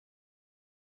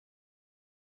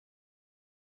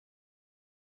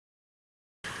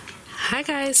Hi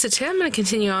guys, so today I'm going to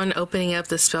continue on opening up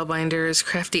the Spellbinders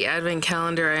Crafty Advent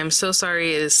Calendar. I am so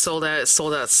sorry it is sold out. It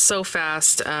sold out so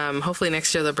fast. Hopefully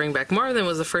next year they'll bring back more than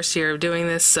was the first year of doing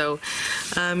this, so,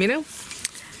 you know,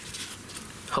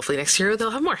 hopefully next year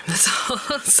they'll have more. That's all.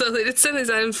 So they did send these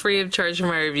items free of charge for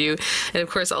my review, and of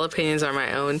course all opinions are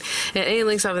my own. And any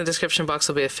links I have in the description box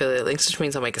will be affiliate links, which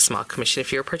means I'll make a small commission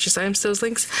if you purchase items to those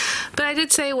links. But I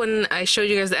did say when I showed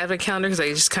you guys the Advent Calendar, because I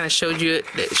just kind of showed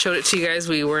it to you guys,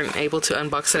 we weren't able to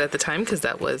unbox it at the time because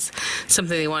that was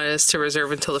something they wanted us to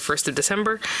reserve until the 1st of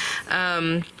December.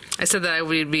 I said that I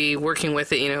would be working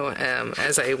with it, you know,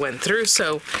 as I went through,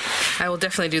 so I will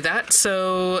definitely do that.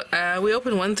 So we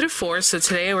opened 1 through 4, so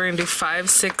today we're going to do 5,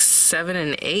 6, 7,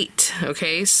 and 8.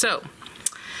 Okay, so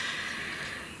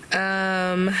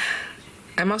I'm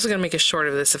also going to make a short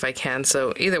of this if I can,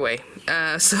 so either way.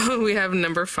 So we have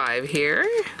number 5 here.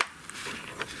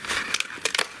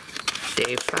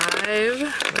 Day 5.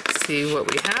 Let's see what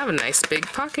we have. A nice big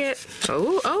pocket.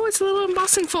 Oh, it's a little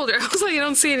embossing folder. I was like, I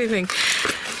don't see anything.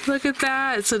 Look at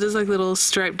that. So there's like a little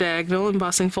striped diagonal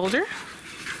embossing folder.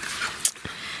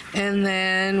 And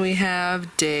then we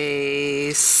have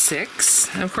day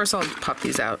 6. And of course, I'll pop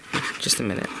these out in just a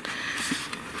minute.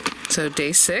 So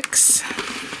day 6.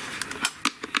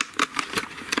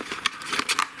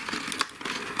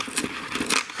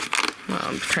 Well,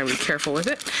 I'm trying to be careful with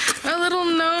it. A little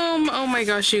gnome. Oh my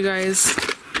gosh, you guys.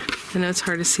 I know it's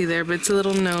hard to see there, but it's a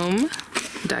little gnome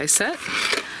die set.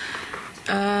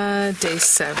 Day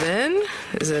 7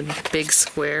 is a big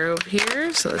square over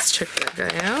here, so let's check that guy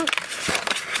out.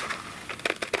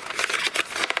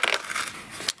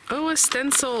 Oh, a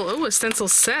stencil. Oh, a stencil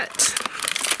set.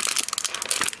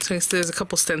 So there's a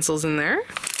couple stencils in there.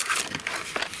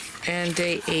 And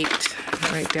day 8,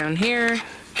 right down here.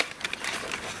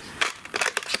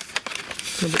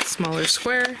 A little bit smaller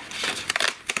square.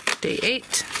 Day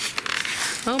 8.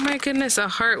 Oh my goodness, a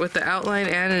heart with the outline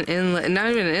and an inlay. Not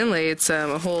even an inlay, it's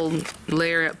a whole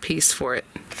layer up piece for it.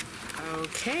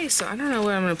 Okay, so I don't know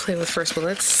what I'm going to play with first, but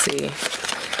let's see.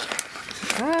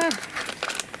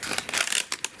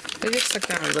 They just stuck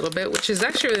down a little bit, which is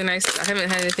actually really nice. I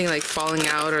haven't had anything like falling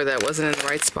out or that wasn't in the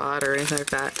right spot or anything like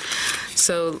that.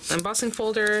 So, embossing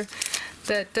folder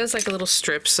that does like a little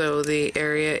strip, so the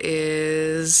area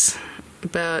is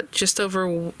about just over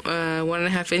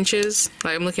 1.5 inches.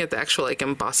 I'm looking at the actual like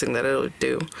embossing that it'll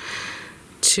do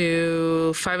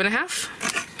to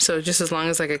 5.5. So just as long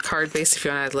as like a card base, if you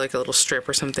want to add like a little strip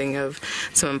or something of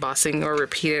some embossing or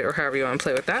repeat it or however you want to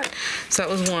play with that. So that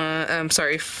was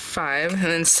 5, and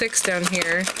then 6 down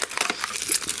here.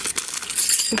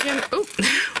 Again, oh,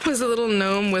 was a little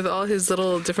gnome with all his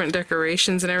little different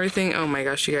decorations and everything. Oh my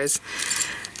gosh, you guys.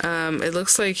 It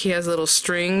looks like he has a little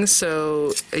string,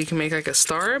 so you can make like a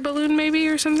star balloon maybe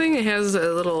or something. It has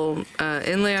a little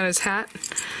inlay on his hat.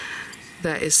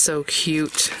 That is so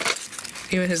cute.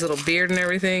 Even his little beard and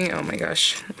everything. Oh my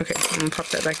gosh. Okay, I'm gonna pop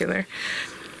that back in there.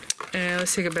 And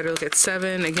let's take a better look at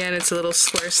 7. Again, it's a little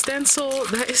square stencil.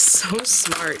 That is so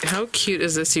smart. How cute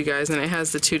is this, you guys? And it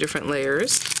has the 2 different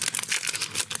layers.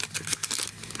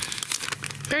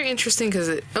 Very interesting because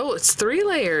it's 3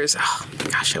 layers. Oh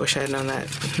gosh, I wish I had known that.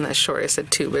 In that short I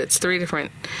said 2, but it's 3 different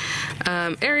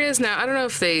areas. Now I don't know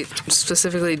if they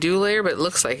specifically do layer, but it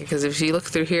looks like it, because if you look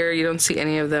through here you don't see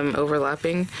any of them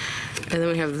overlapping. And then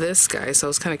we have this guy, so I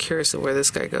was kind of curious of where this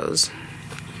guy goes.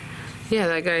 Yeah,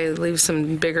 that guy leaves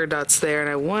some bigger dots there, and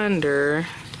I wonder,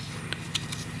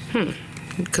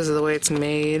 because of the way it's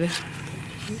made.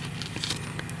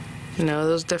 No,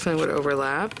 those definitely would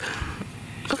overlap.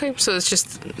 Okay, so it's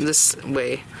just this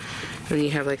way, and then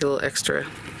you have like a little extra.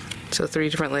 So 3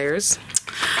 different layers.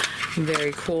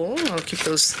 Very cool. I'll keep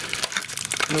those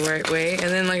the right way. And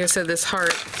then, like I said, this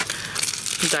heart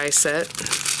die set,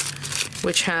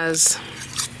 which has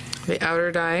the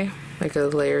outer die, like a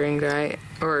layering die,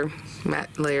 or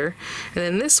matte layer. And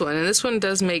then this one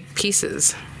does make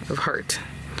pieces of heart.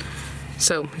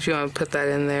 So if you want to put that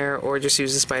in there or just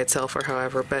use this by itself or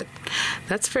however, but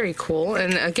that's very cool.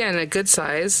 And again, a good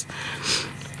size.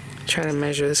 I'm trying to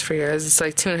measure this for you guys. It's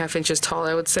like 2.5 inches tall,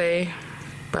 I would say,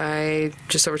 by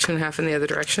just over 2.5 in the other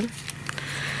direction.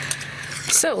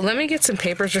 So let me get some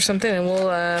papers or something and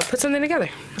we'll put something together.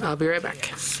 I'll be right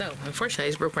back. So unfortunately I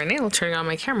just broke my nail turning on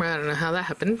my camera. I don't know how that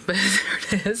happened, but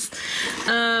there it is.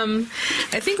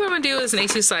 I think what I'm going to do is an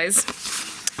A2 size,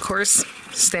 of course.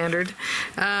 Standard,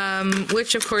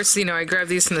 which of course, you know, I grabbed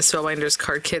these from the Spellbinders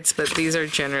card kits, but these are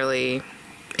generally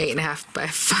 8.5 by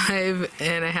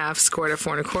 5.5 scored at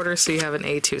 4 1/4, so you have an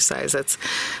A2 size. That's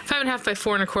 5.5 by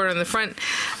 4 1/4 on the front.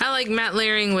 I like matte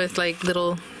layering with like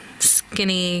little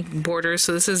skinny borders.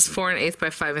 So this is 4 1/8 by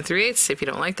 5 3/8. If you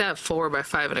don't like that, 4 by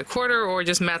 5 1/4, or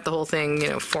just mat the whole thing, you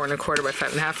know, 4 1/4 by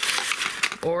 5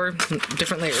 1/2, or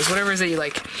different layers, whatever it is that you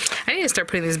like. I need to start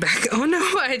putting these back. Oh no,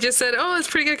 I just said, oh, it's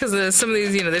pretty good because some of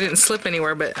these, you know, they didn't slip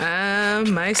anywhere, but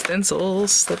my stencil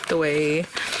slipped away.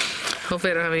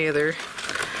 Hopefully I don't have any other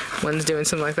ones doing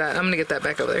something like that. I'm gonna get that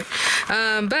back over there.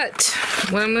 But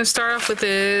what I'm gonna start off with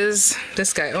is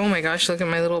this guy. Oh my gosh, look at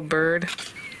my little bird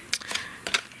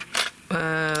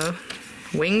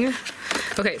wing.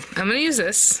 Okay, I'm gonna use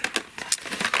this,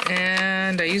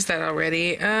 and I used that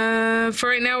already. For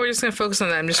right now, we're just gonna focus on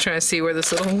that. I'm just trying to see where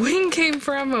this little wing came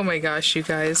from. Oh my gosh, you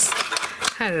guys,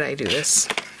 how did I do this?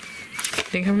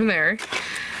 Didn't come from there.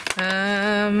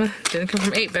 Didn't come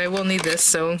from 8, but I will need this,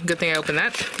 so good thing I opened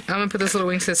that. I'm gonna put this little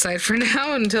wing to the side for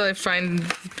now until I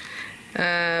find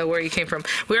where he came from.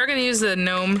 We are gonna use the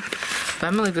gnome, but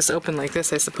I'm gonna leave this open like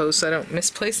this, I suppose, so I don't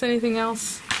misplace anything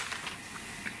else.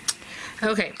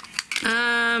 Okay, so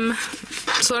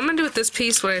what I'm gonna do with this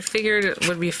piece, what I figured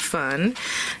would be fun,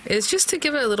 is just to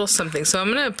give it a little something. So I'm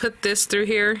gonna put this through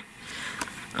here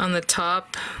on the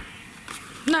top.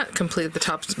 Not complete the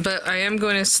top, but I am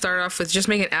going to start off with just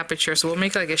making an aperture. So we'll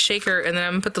make like a shaker, and then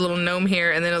I'm gonna put the little gnome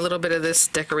here, and then a little bit of this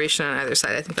decoration on either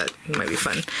side. I think that might be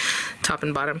fun, top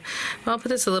and bottom. But I'll put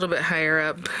this a little bit higher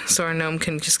up so our gnome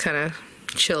can just kind of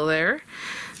chill there.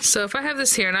 So if I have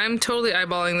this here, and I'm totally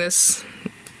eyeballing this,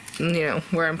 you know,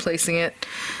 where I'm placing it,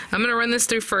 I'm gonna run this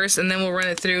through first, and then we'll run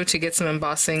it through to get some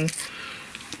embossing,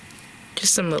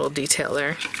 just some little detail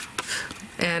there.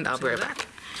 And I'll be right back.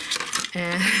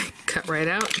 And cut right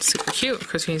out. Super cute. Of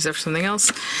course, we use that for something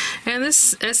else. And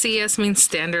this SES means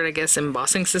standard, I guess,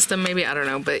 embossing system, maybe. I don't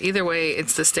know. But either way,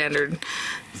 it's the standard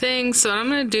thing. So what I'm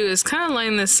going to do is kind of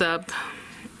line this up.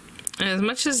 And as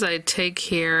much as I take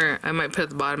here, I might put at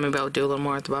the bottom. Maybe I'll do a little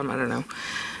more at the bottom. I don't know.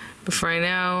 But for right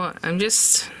now, I'm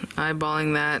just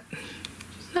eyeballing that.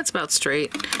 That's about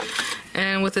straight.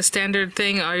 And with the standard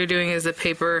thing, all you're doing is the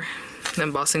paper, the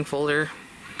embossing folder.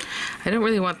 I don't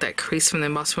really want that crease from the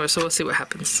embossing folder, so we'll see what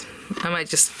happens. I might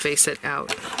just face it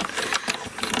out.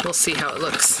 We'll see how it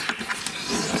looks.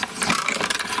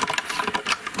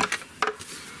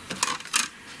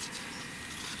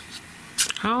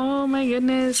 Oh my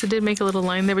goodness, it did make a little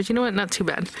line there, but you know what? Not too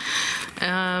bad.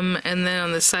 And then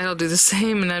on the side I'll do the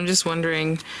same, and I'm just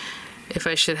wondering if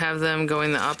I should have them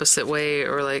going the opposite way,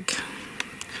 or like,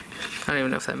 I don't even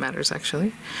know if that matters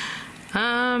actually.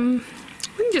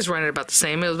 We can just run it about the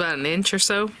same. It was about 1 inch or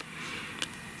so.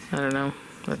 I don't know.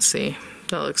 Let's see.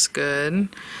 That looks good.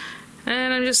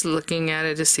 And I'm just looking at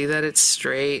it to see that it's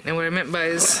straight. And what I meant by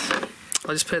is,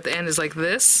 I'll just put at the end is like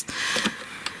this.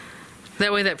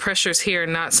 That way that pressure's here,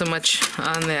 not so much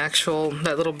on the actual,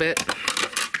 that little bit.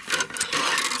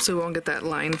 So we won't get that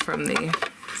line from the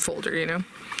folder, you know?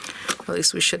 At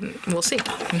least we shouldn't. We'll see.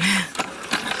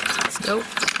 Let's go.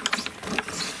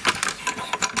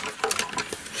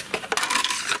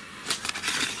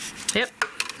 Yep.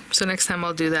 So next time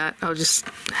I'll do that, I'll just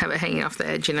have it hanging off the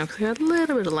edge, you know, because I got a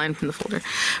little bit of line from the folder.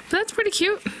 But that's pretty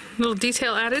cute. Little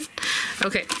detail added.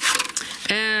 Okay.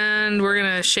 And we're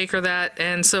going to shaker that.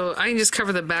 And so I can just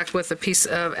cover the back with a piece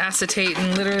of acetate.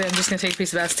 And literally I'm just going to take a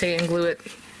piece of acetate and glue it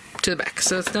to the back.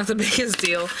 So it's not the biggest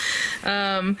deal.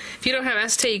 If you don't have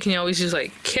acetate, you can always use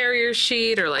like carrier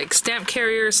sheet or like stamp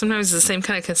carrier. Sometimes it's the same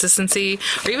kind of consistency,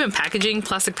 or even packaging,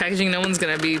 plastic packaging. No one's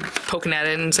gonna be poking at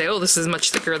it and say, oh, this is much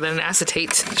thicker than an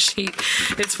acetate sheet.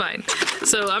 It's fine.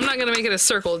 So I'm not gonna make it a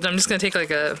circle. I'm just gonna take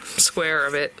like a square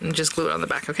of it and just glue it on the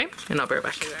back, okay? And I'll be right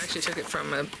back. I actually took it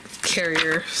from a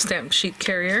carrier, stamp sheet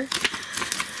carrier.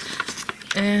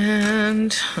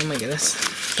 And, oh my goodness,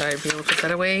 thought I'd be able to put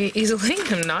that away easily.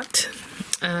 I'm not.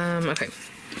 Okay.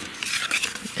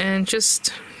 And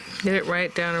just get it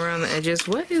right down around the edges.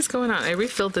 What is going on? I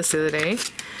refilled this the other day,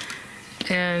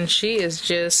 and she is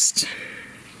just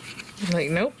like,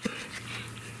 nope.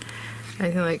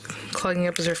 I think like clogging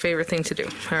up is her favorite thing to do.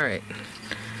 All right.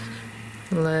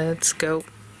 Let's go.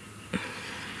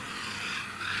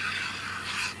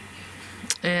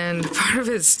 And part of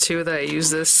it is too that I use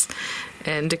this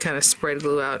and to kind of spread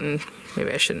glue out, and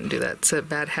maybe I shouldn't do that. It's a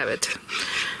bad habit.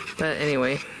 But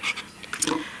anyway,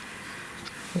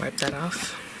 wipe that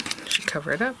off. Should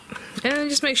cover it up. And then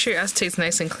just make sure your acetate's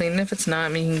nice and clean. And if it's not, I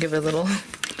mean, you can give it a little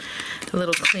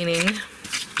cleaning.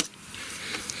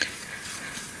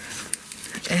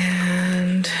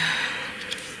 And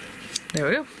there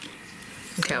we go.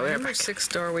 Okay, we have our 6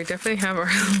 door. We definitely have our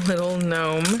little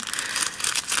gnome.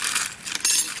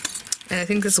 And I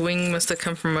think this wing must have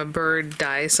come from a bird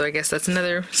die, so I guess that's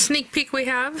another sneak peek we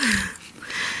have.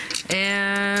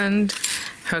 And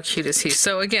How cute is he?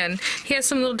 So again, he has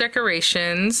some little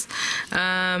decorations.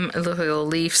 It looks like a little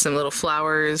leaf, some little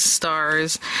flowers,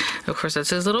 stars. Of course,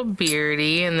 that's his little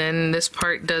beardy. And then this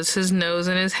part does his nose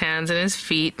and his hands and his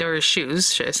feet, or his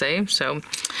shoes, should I say. So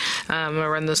I'm gonna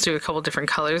run those through a couple different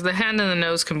colors. The hand and the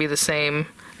nose can be the same,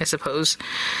 I suppose.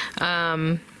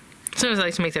 Sometimes I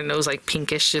like to make their nose like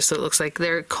pinkish, just so it looks like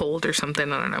they're cold or something.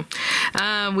 I don't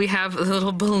know. We have a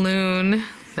little balloon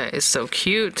that is so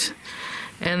cute.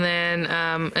 And then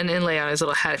an inlay on his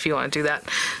little hat if you want to do that.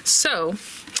 So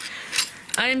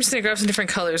I'm just going to grab some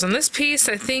different colors. On this piece,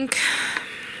 I think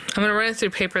I'm going to run it through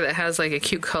paper that has like a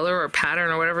cute color or pattern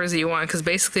or whatever it is that you want, because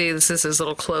basically this is his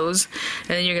little clothes, and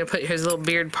then you're going to put his little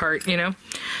beard part, you know.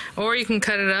 Or you can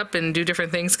cut it up and do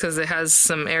different things, because it has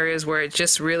some areas where it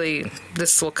just really,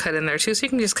 this will cut in there too, so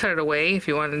you can just cut it away if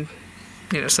you wanted,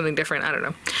 you know, something different. I don't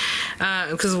know,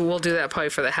 because we'll do that probably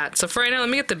for the hat. So for right now, let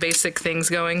me get the basic things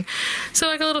going. So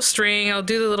like a little string, I'll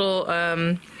do the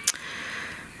little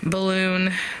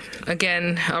balloon.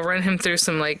 Again, I'll run him through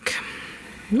some, like,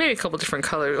 maybe a couple different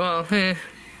colors. Well,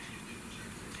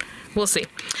 we'll see.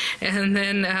 And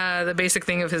then the basic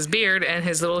thing of his beard and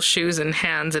his little shoes and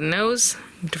hands and nose,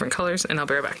 different colors, and I'll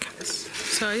be right back.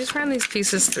 So I just ran these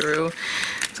pieces through.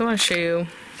 So I want to show you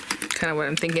kind of what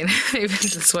I'm thinking. Even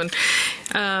this one,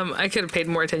 I could have paid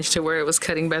more attention to where it was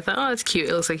cutting, but I thought, oh, it's cute.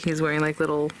 It looks like he's wearing like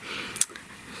little,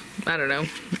 I don't know,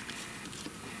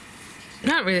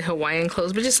 not really Hawaiian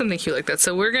clothes, but just something cute like that.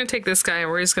 So we're going to take this guy and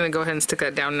we're just going to go ahead and stick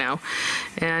that down now.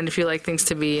 And if you like things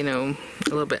to be, you know, a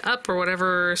little bit up or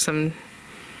whatever, some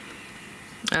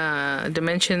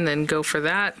dimension, then go for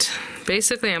that.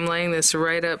 Basically, I'm laying this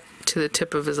right up to the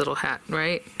tip of his little hat,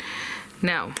 right?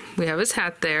 Now, we have his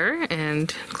hat there, and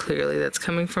clearly that's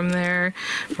coming from there.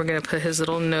 We're going to put his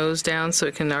little nose down so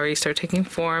it can already start taking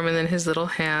form, and then his little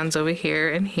hands over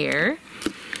here and here.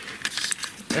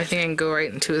 I think I can go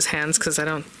right into his hands, because I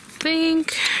don't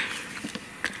think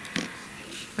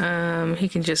he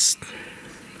can just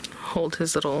hold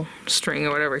his little string or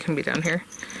whatever. It can be down here.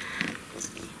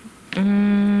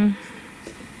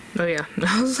 Oh yeah,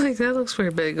 I was like, that looks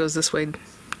weird, but it goes this way.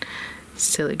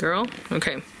 Silly girl.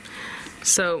 Okay.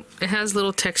 So it has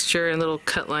little texture and little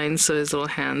cut lines, so his little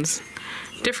hands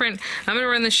different. I'm gonna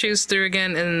run the shoes through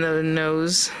again, and the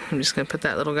nose, I'm just gonna put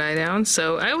that little guy down.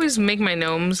 So I always make my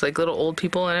gnomes like little old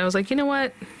people, and I was like, you know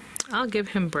what, I'll give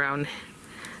him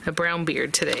a brown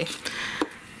beard today,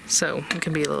 so it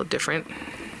can be a little different.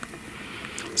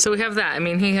 So we have that. I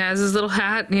mean, he has his little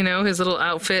hat, you know, his little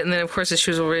outfit, and then of course his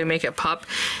shoes will really make it pop.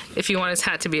 If you want his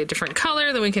hat to be a different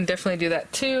color, then we can definitely do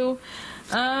that too.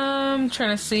 Trying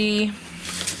to see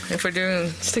if we're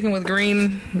sticking with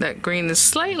green. That green is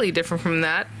slightly different from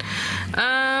that.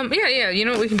 Yeah, you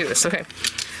know what, we can do this. Okay,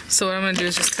 so what I'm gonna do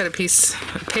is just cut a piece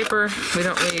of paper. We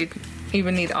don't really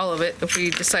even need all of it if we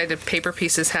decide to paper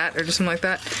piece his hat or just something like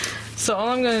that. So all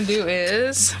I'm gonna do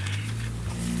is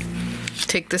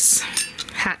take this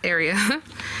hat area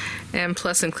and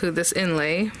plus include this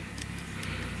inlay,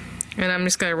 and I'm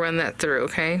just going to run that through,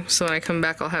 okay? So when I come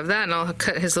back, I'll have that, and I'll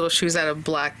cut his little shoes out of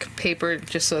black paper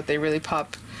just so that they really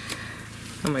pop.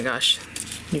 Oh my gosh,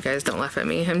 you guys don't laugh at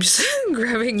me. I'm just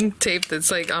grabbing tape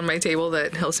that's like on my table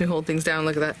that helps me hold things down.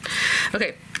 Look at that.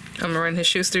 Okay, I'm going to run his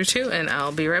shoes through too, and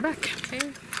I'll be right back.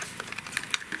 Okay.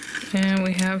 And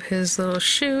we have his little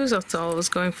shoes. That's all I was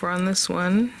going for on this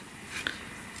one.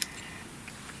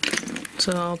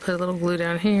 So I'll put a little glue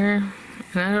down here,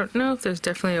 and I don't know if there's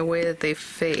definitely a way that they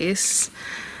face.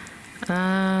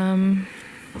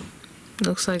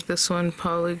 Looks like this one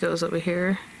probably goes over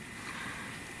here.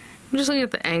 I'm just looking at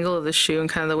the angle of the shoe and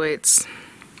kind of the way it's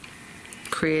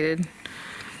created.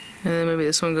 And then maybe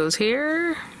this one goes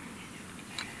here.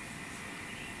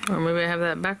 Or maybe I have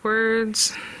that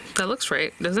backwards. That looks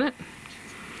right, doesn't it?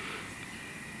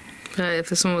 But if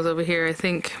this one was over here, I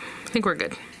think we're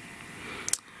good.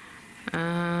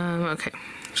 Okay,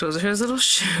 so those are his little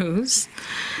shoes.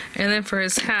 And then for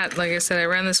his hat, like I said, I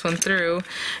ran this one through,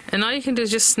 and all you can do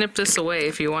is just snip this away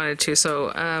if you wanted to.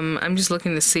 So I'm just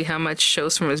looking to see how much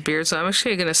shows from his beard, so I'm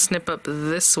actually going to snip up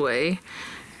this way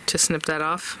to snip that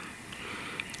off,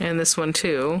 and this one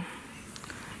too,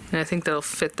 and I think that'll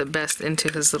fit the best into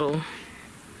his little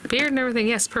beard and everything.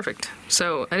 Yes, perfect.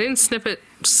 So I didn't snip it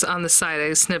on the side,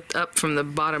 I snipped up from the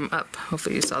bottom up.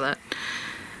 Hopefully you saw that,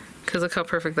 because look how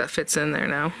perfect that fits in there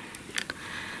now.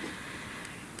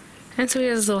 And so he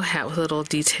has his little hat with a little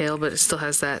detail, but it still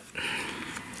has that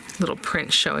little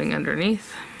print showing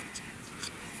underneath.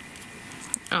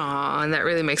 Aw, and that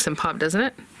really makes him pop, doesn't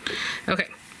it? Okay.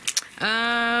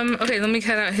 Okay, let me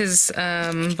cut out his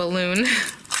balloon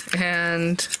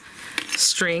and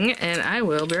string, and I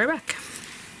will be right back.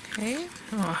 Okay.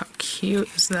 Oh, how cute.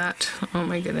 cute is that? Oh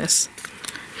my goodness.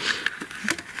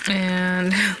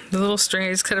 And the little string,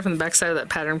 I just cut it from the back side of that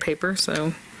pattern paper,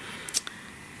 so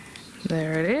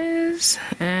there it is.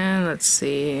 And let's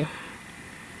see,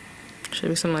 should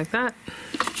be something like that.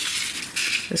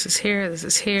 This is here, this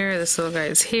is here, this little guy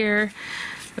is here.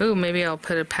 Ooh, maybe I'll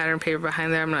put a pattern paper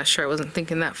behind there. I'm not sure, I wasn't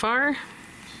thinking that far.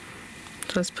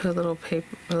 So let's put a little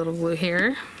paper, a little glue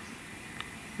here.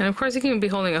 And of course he can be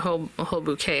holding a whole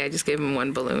bouquet. I just gave him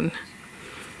one balloon.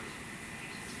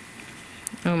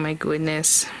 Oh my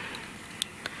goodness.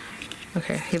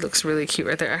 Okay, he looks really cute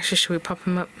right there. Actually, should we pop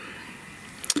him up?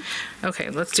 Okay,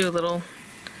 let's do a little...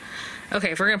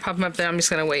 Okay, if we're gonna pop him up there, I'm just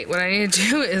gonna wait. What I need to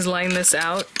do is line this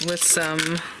out with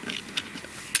some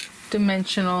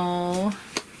dimensional...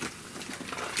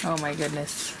 Oh my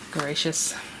goodness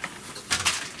gracious.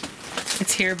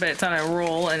 It's here, but it's on a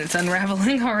roll and it's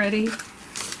unraveling already.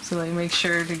 So let me make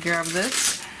sure to grab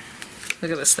this. Look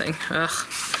at this thing. Ugh.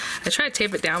 I try to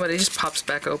tape it down, but it just pops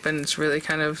back open. It's really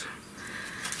kind of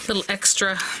a little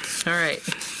extra. Alright.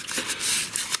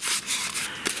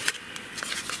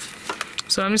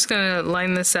 So I'm just going to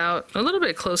line this out a little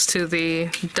bit close to the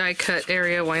die cut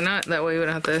area. Why not? That way we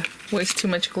don't have to waste too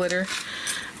much glitter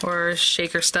or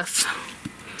shaker stuff.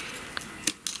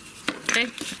 Okay,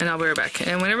 and I'll be right back.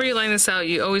 And whenever you line this out,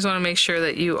 you always want to make sure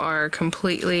that you are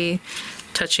completely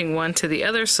touching one to the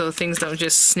other so things don't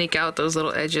just sneak out those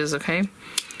little edges, okay?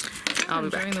 I'll be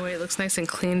back. I'm enjoying the way it looks nice and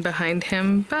clean behind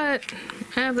him, but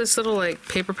I have this little like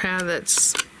paper pad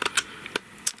that's,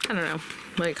 I don't know,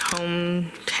 like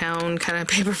hometown kind of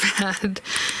paper pad.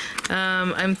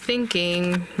 I'm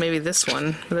thinking maybe this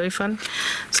one. Would that be fun?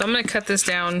 So I'm going to cut this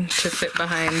down to fit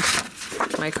behind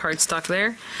my cardstock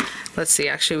there. Let's see,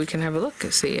 actually we can have a look.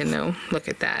 See, and no, look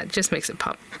at that. It just makes it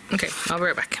pop. Okay, I'll be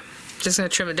right back. Just going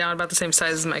to trim it down about the same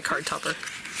size as my card topper.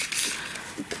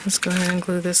 Let's go ahead and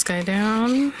glue this guy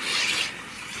down.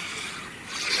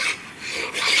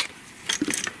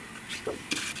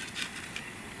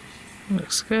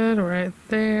 Looks good right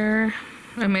there.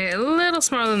 I made it a little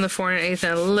smaller than the 4 1/8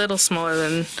 and a little smaller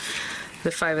than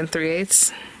the 5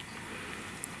 3/8.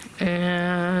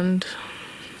 And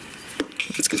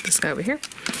let's get this guy over here.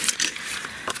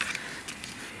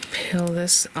 Peel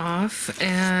this off,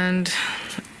 and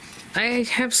I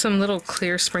have some little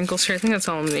clear sprinkles here. I think that's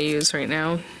all I'm going to use right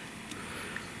now.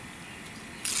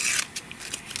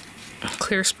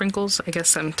 Clear sprinkles? I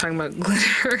guess I'm talking about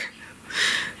glitter.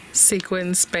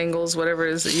 Sequins, spangles, whatever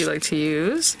it is that you like to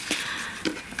use.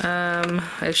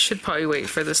 I should probably wait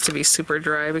for this to be super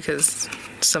dry because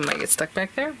some might get stuck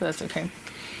back there, but that's okay.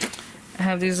 I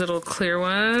have these little clear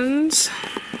ones.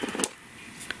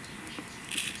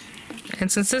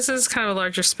 And since this is kind of a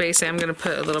larger space, I'm going to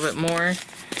put a little bit more.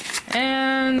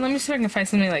 And let me see if I can find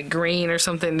something like green or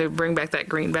something to bring back that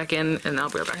green back in, and I'll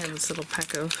be right back. I have this little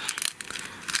pack of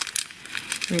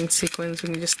green sequins we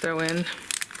can just throw in.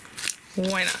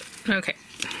 Why not? Okay,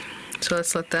 so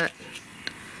let's let that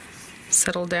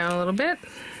settle down a little bit.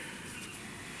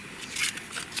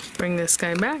 Bring this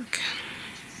guy back.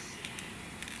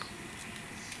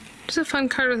 It's a fun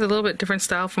card with a little bit different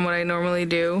style from what I normally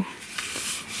do.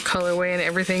 Colorway and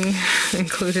everything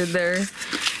included there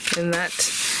in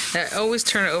that. I always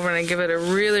turn it over and I give it a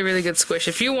really, really good squish.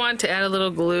 If you want to add a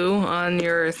little glue on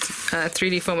your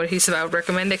 3D foam adhesive, I would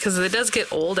recommend it because it does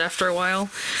get old after a while.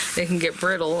 It can get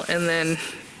brittle and then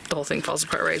the whole thing falls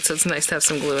apart, right? So it's nice to have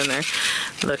some glue in there.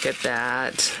 Look at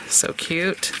that. So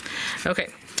cute. Okay.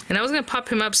 And I was going to pop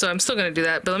him up, so I'm still going to do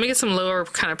that. But let me get some lower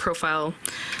kind of profile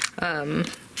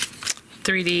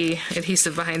 3D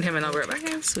adhesive behind him and I'll be right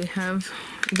back. So we have,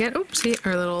 again, oopsie,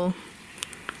 our little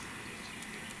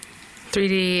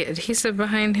 3D adhesive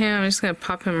behind him. I'm just going to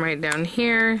pop him right down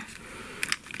here.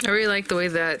 I really like the way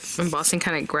that embossing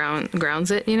kind of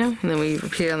grounds it, you know, and then we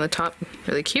repeat it on the top.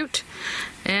 Really cute.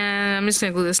 And I'm just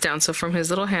going to glue this down. So from his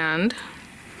little hand,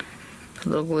 put a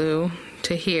little glue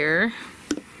to here,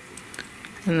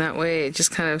 and that way it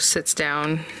just kind of sits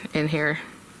down in here.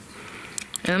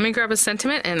 And let me grab a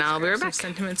sentiment and I'll be right back. Some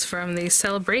sentiments from the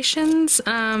Celebrations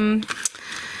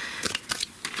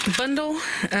bundle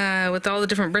with all the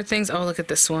different birth things. Oh, look at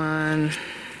this one.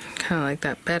 Kind of like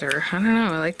that better. I don't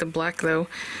know. I like the black though.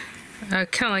 I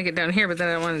kind of like it down here, but then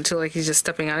I want it to like he's just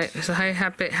stepping on it. So how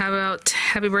about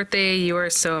happy birthday? You are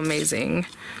so amazing.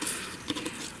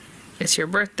 It's your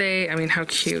birthday. I mean, how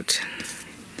cute.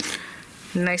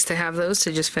 Nice to have those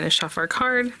to just finish off our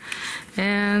card.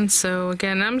 And so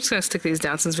again, I'm just going to stick these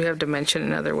down since we have dimension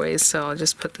in other ways. So I'll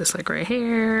just put this like right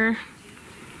here.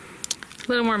 A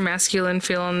little more masculine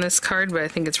feel on this card, but I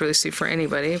think it's really suited for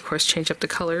anybody. Of course, change up the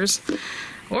colors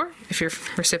Or if your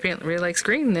recipient really likes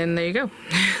green, then there you go.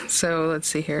 So let's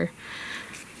see here.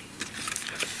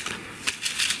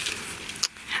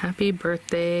 Happy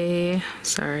birthday.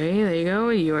 Sorry, there you go.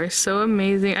 You are so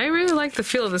amazing. I really like the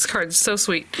feel of this card. It's so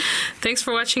sweet. Thanks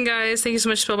for watching, guys. Thank you so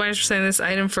much, Spellbinders, for sending this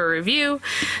item for a review.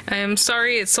 I'm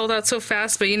sorry it sold out so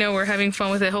fast, but you know, we're having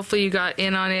fun with it. Hopefully you got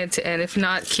in on it, and if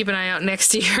not, keep an eye out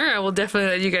next year. I will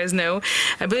definitely let you guys know.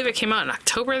 I believe it came out in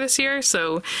October this year,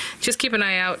 so just keep an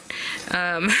eye out.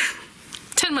 10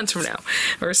 months from now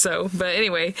or so. But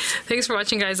anyway, thanks for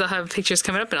watching, guys. I'll have pictures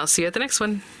coming up, and I'll see you at the next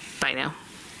one. Bye now.